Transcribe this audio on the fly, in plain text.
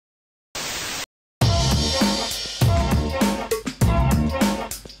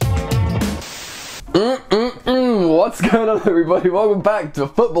What's going on, everybody? Welcome back to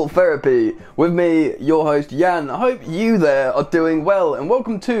Football Therapy with me, your host Yan. I hope you there are doing well, and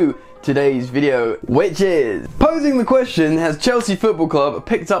welcome to today's video, which is posing the question: has Chelsea Football Club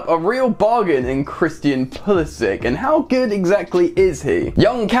picked up a real bargain in Christian Pulisic, and how good exactly is he?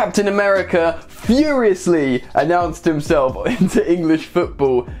 Young Captain America furiously announced himself into English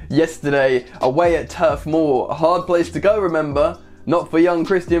football yesterday away at Turf Moor. A hard place to go, remember? Not for young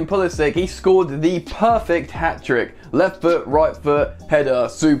Christian Pulisic. He scored the perfect hat-trick. Left foot, right foot, header,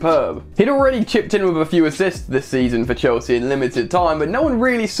 superb. He'd already chipped in with a few assists this season for Chelsea in limited time, but no one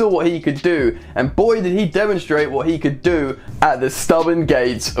really saw what he could do, and boy did he demonstrate what he could do at the stubborn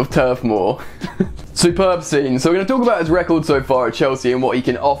gates of Turf Moor. Superb scene. So we're going to talk about his record so far at Chelsea and what he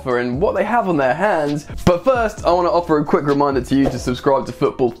can offer and what they have on their hands. But first, I want to offer a quick reminder to you to subscribe to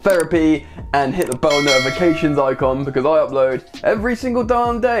Football Therapy and hit the bell notifications icon, because I upload every single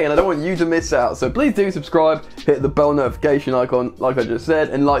darn day and I don't want you to miss out. So please do subscribe, hit the bell notification icon like I just said,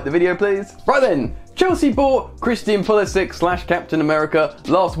 and like the video please. Right then, Chelsea bought Christian Pulisic / Captain America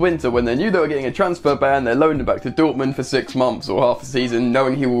last winter when they knew they were getting a transfer ban. They loaned him back to Dortmund for 6 months or half a season,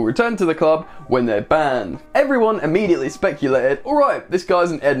 knowing he will return to the club when they're banned. Everyone immediately speculated, alright, this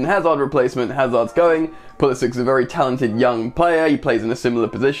guy's an Eden Hazard replacement, Hazard's going. Pulisic's a very talented young player, he plays in a similar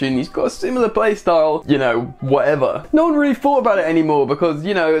position, he's got a similar play style, you know, whatever. No one really thought about it anymore because,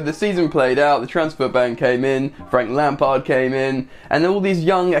 you know, the season played out, the transfer ban came in, Frank Lampard came in, and all these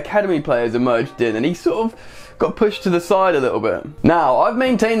young academy players emerged in, and he sort of got pushed to the side a little bit. Now, I've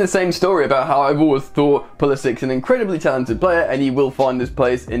maintained the same story about how I've always thought Pulisic's an incredibly talented player and he will find his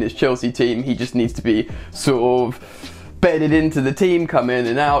place in his Chelsea team. He just needs to be sort of bedded into the team, come in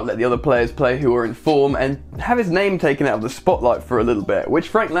and out, let the other players play who are in form, and have his name taken out of the spotlight for a little bit, which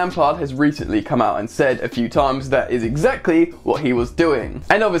Frank Lampard has recently come out and said a few times that is exactly what he was doing.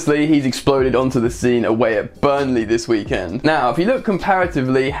 And obviously he's exploded onto the scene away at Burnley this weekend. Now, if you look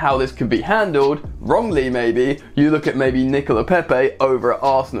comparatively how this could be handled, wrongly maybe, you look at maybe Nicolas Pepe over at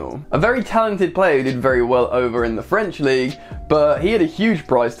Arsenal. A very talented player who did very well over in the French league, but he had a huge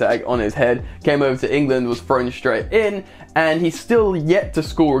price tag on his head, came over to England, was thrown straight in, and he's still yet to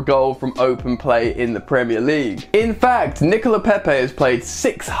score a goal from open play in the Premier League. In fact, Nicolas Pepe has played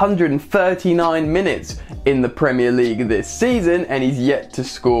 639 minutes in the Premier League this season, and he's yet to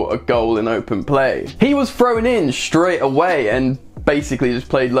score a goal in open play. He was thrown in straight away and basically just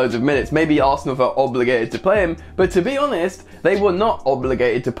played loads of minutes. Maybe Arsenal felt obligated to play him, but to be honest, they were not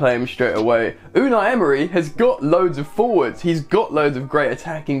obligated to play him straight away. Unai Emery has got loads of forwards, he's got loads of great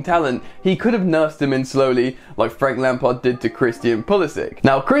attacking talent. He could have nursed him in slowly like Frank Lampard did to Christian Pulisic.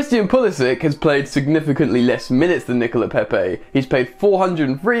 Now, Christian Pulisic has played significantly less minutes than Nicolas Pepe. He's played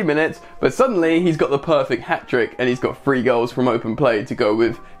 403 minutes, but suddenly he's got the perfect hat-trick and he's got 3 goals from open play to go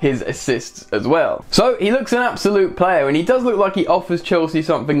with his assists as well. So he looks an absolute player, and he does look like he offers Chelsea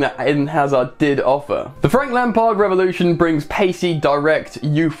something that Eden Hazard did offer. The Frank Lampard revolution brings pacey, direct,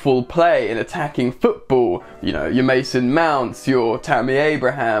 youthful play in attacking football. You know, your Mason Mounts, your Tammy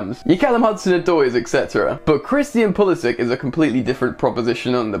Abrahams, your Callum Hudson-Odois, etc. But Christian Pulisic is a completely different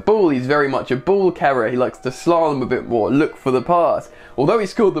proposition on the ball. He's very much a ball carrier. He likes to slalom a bit more, look for the pass. Although he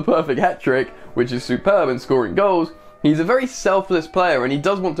scored the perfect hat-trick, which is superb in scoring goals, he's a very selfless player, and he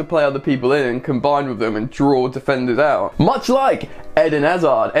does want to play other people in and combine with them and draw defenders out. Much like Eden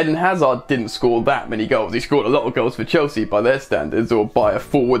Hazard. Eden Hazard didn't score that many goals. He scored a lot of goals for Chelsea by their standards, or by a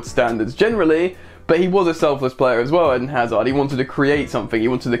forward standards generally, but he was a selfless player as well, Eden Hazard. He wanted to create something, he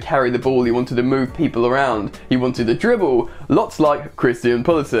wanted to carry the ball, he wanted to move people around, he wanted to dribble, lots like Christian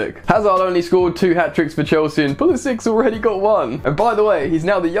Pulisic. Hazard only scored 2 hat-tricks for Chelsea, and Pulisic's already got 1. And by the way, he's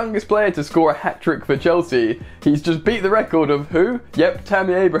now the youngest player to score a hat-trick for Chelsea. He's just beat the record of who? Yep,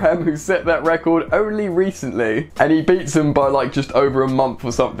 Tammy Abraham, who set that record only recently. And he beats him by like just over a month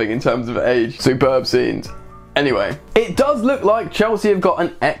or something in terms of age. Superb scenes. Anyway, it does look like Chelsea have got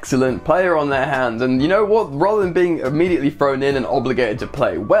an excellent player on their hands, and you know what? Rather than being immediately thrown in and obligated to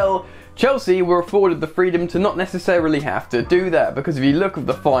play well, Chelsea were afforded the freedom to not necessarily have to do that, because if you look at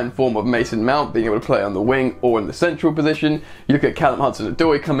the fine form of Mason Mount being able to play on the wing or in the central position, you look at Callum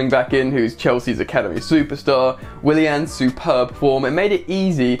Hudson-Odoi coming back in, who's Chelsea's academy superstar, Willian's superb form. It made it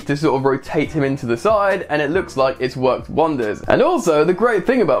easy to sort of rotate him into the side, and it looks like it's worked wonders. And also, the great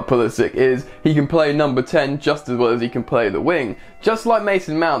thing about Pulisic is he can play number 10 just as well as he can play the wing. Just like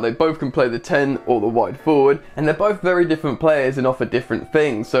Mason Mount, they both can play the 10 or the wide forward, and they're both very different players and offer different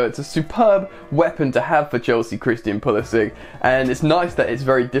things, so it's a superb weapon to have for Chelsea, Christian Pulisic, and it's nice that it's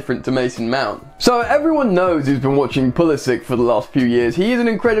very different to Mason Mount. So everyone knows who's been watching Pulisic for the last few years. He is an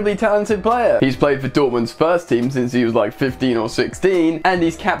incredibly talented player. He's played for Dortmund's first team since he was like 15 or 16, and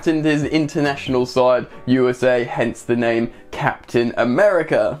he's captained his international side, USA, hence the name Captain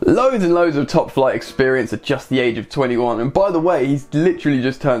America. Loads and loads of top flight experience at just the age of 21, and by the way, he's literally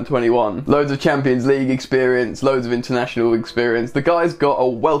just turned 21. Loads of Champions League experience, loads of international experience. The guy's got a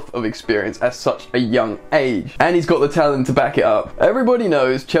wealth of experience at such a young age, and he's got the talent to back it up. Everybody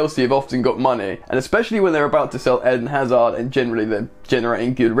knows Chelsea have often got money, and especially when they're about to sell Eden Hazard, and generally they're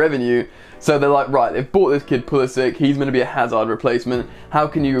generating good revenue. So they're like, right, they've bought this kid Pulisic, he's going to be a Hazard replacement. How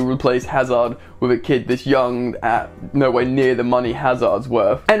can you replace Hazard with a kid this young at nowhere near the money Hazard's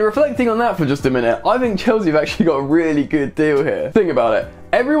worth? And reflecting on that for just a minute, I think Chelsea have actually got a really good deal here. Think about it.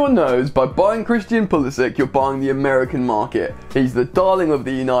 Everyone knows by buying Christian Pulisic, you're buying the American market. He's the darling of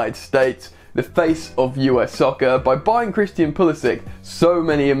the United States, the face of US soccer. By buying Christian Pulisic, so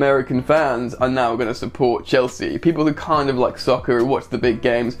many American fans are now going to support Chelsea. People who kind of like soccer, who watch the big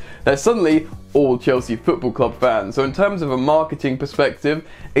games, they're suddenly all Chelsea Football Club fans. So in terms of a marketing perspective,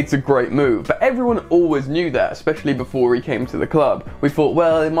 it's a great move. But everyone always knew that, especially before he came to the club. We thought,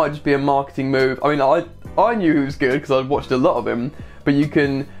 well, it might just be a marketing move. I mean, I knew he was good because I'd watched a lot of him, but you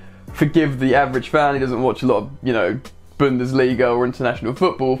can forgive the average fan who doesn't watch a lot of, you know, Bundesliga or international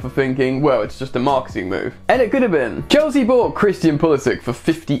football for thinking, well, it's just a marketing move. And it could have been. Chelsea bought Christian Pulisic for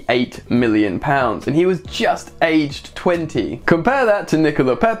 £58 million, and he was just aged 20. Compare that to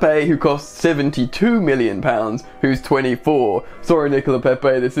Nicola Pepe, who cost £72 million, who's 24. Sorry, Nicola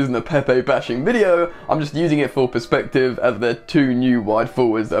Pepe, this isn't a Pepe bashing video. I'm just using it for perspective as they're two new wide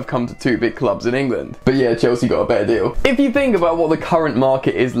forwards that have come to two big clubs in England. But yeah, Chelsea got a better deal. If you think about what the current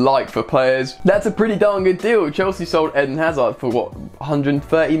market is like for players, that's a pretty darn good deal. Chelsea sold Eden Hazard for what,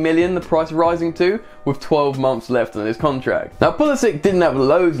 130 million, the price rising to, with 12 months left on his contract. Now Pulisic didn't have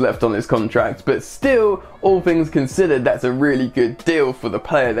loads left on his contract, but still, all things considered, that's a really good deal for the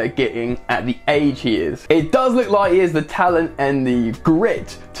player they're getting at the age he is. It does look like he has the talent and the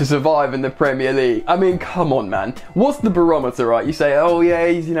grit to survive in the Premier League. I mean, come on, man. What's the barometer, right? You say, oh yeah,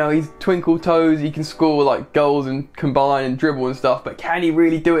 he's twinkle toes, he can score like goals and combine and dribble and stuff, but can he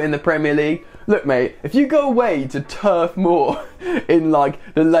really do it in the Premier League? Look, mate, if you go away to Turf Moor in like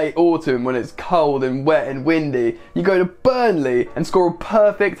the late autumn when it's cold and wet and windy, you go to Burnley and score a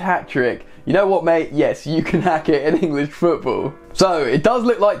perfect hat-trick, you know what, mate? Yes, you can hack it in English football. So, it does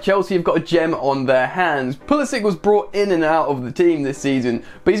look like Chelsea have got a gem on their hands. Pulisic was brought in and out of the team this season,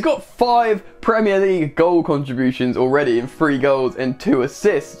 but he's got 5 Premier League goal contributions already, and 3 goals and 2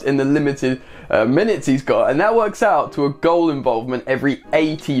 assists in the limited minutes he's got, and that works out to a goal involvement every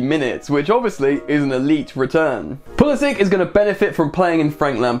 80 minutes, which obviously is an elite return. Pulisic is going to benefit from playing in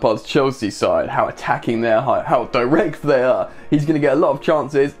Frank Lampard's Chelsea side, how attacking they are, how direct they are. He's going to get a lot of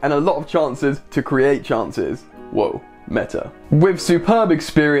chances, and a lot of chances to create chances. Whoa. Meta. With superb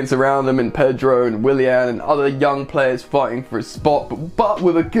experience around them in Pedro and Willian and other young players fighting for a spot, but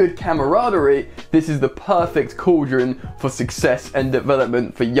with a good camaraderie, this is the perfect cauldron for success and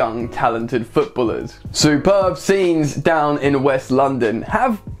development for young, talented footballers. Superb scenes down in West London.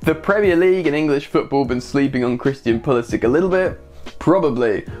 Have the Premier League and English football been sleeping on Christian Pulisic a little bit?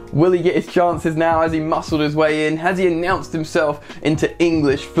 Probably. Will he get his chances now? Has he muscled his way in? Has he announced himself into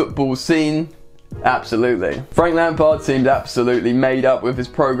English football scene? Absolutely. Frank Lampard seemed absolutely made up with his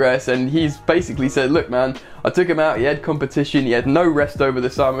progress, and he's basically said, look man, I took him out, he had competition, he had no rest over the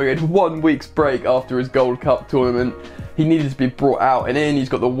summer, he had 1 week's break after his Gold Cup tournament. He needed to be brought out and in, he's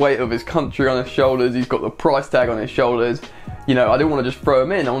got the weight of his country on his shoulders, he's got the price tag on his shoulders. You know, I didn't want to just throw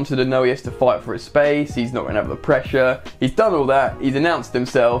him in, I wanted to know he has to fight for his space, he's not going to have the pressure. He's done all that, he's announced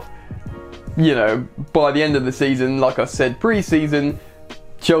himself. You know, by the end of the season, like I said pre-season,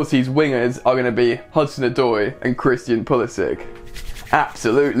 Chelsea's wingers are going to be Hudson-Odoi and Christian Pulisic.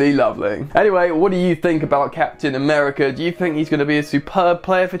 Absolutely lovely. Anyway, what do you think about Captain America? Do you think he's going to be a superb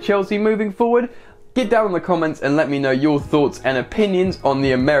player for Chelsea moving forward? Get down in the comments and let me know your thoughts and opinions on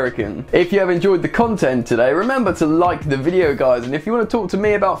the American. If you have enjoyed the content today, remember to like the video, guys, and if you want to talk to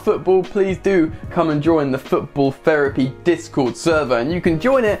me about football, please do come and join the Football Therapy Discord server, and you can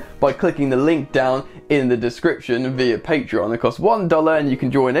join it by clicking the link down in the description via Patreon. It costs $1 and you can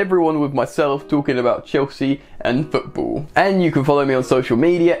join everyone with myself talking about Chelsea and football. And you can follow me on social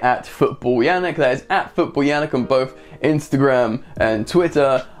media at Football Yannick. That is at Football Yannick on both Instagram and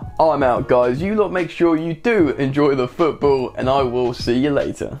Twitter. I'm out, guys. You lot make sure you do enjoy the football, and I will see you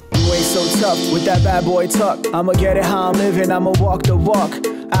later. You ain't so tough with that bad boy tuck. I'ma get it how I'm living, I'ma walk the walk.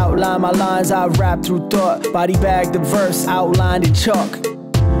 Outline my lines, I rap through thought. Body bag the verse, outlined in chalk.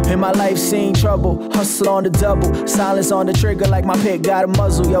 In my life seen trouble, hustle on the double, silence on the trigger like my pick got a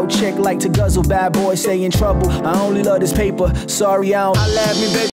muzzle. Yo, chick like to guzzle, bad boy stay in trouble. I only love this paper, sorry I don't. I laugh me, baby.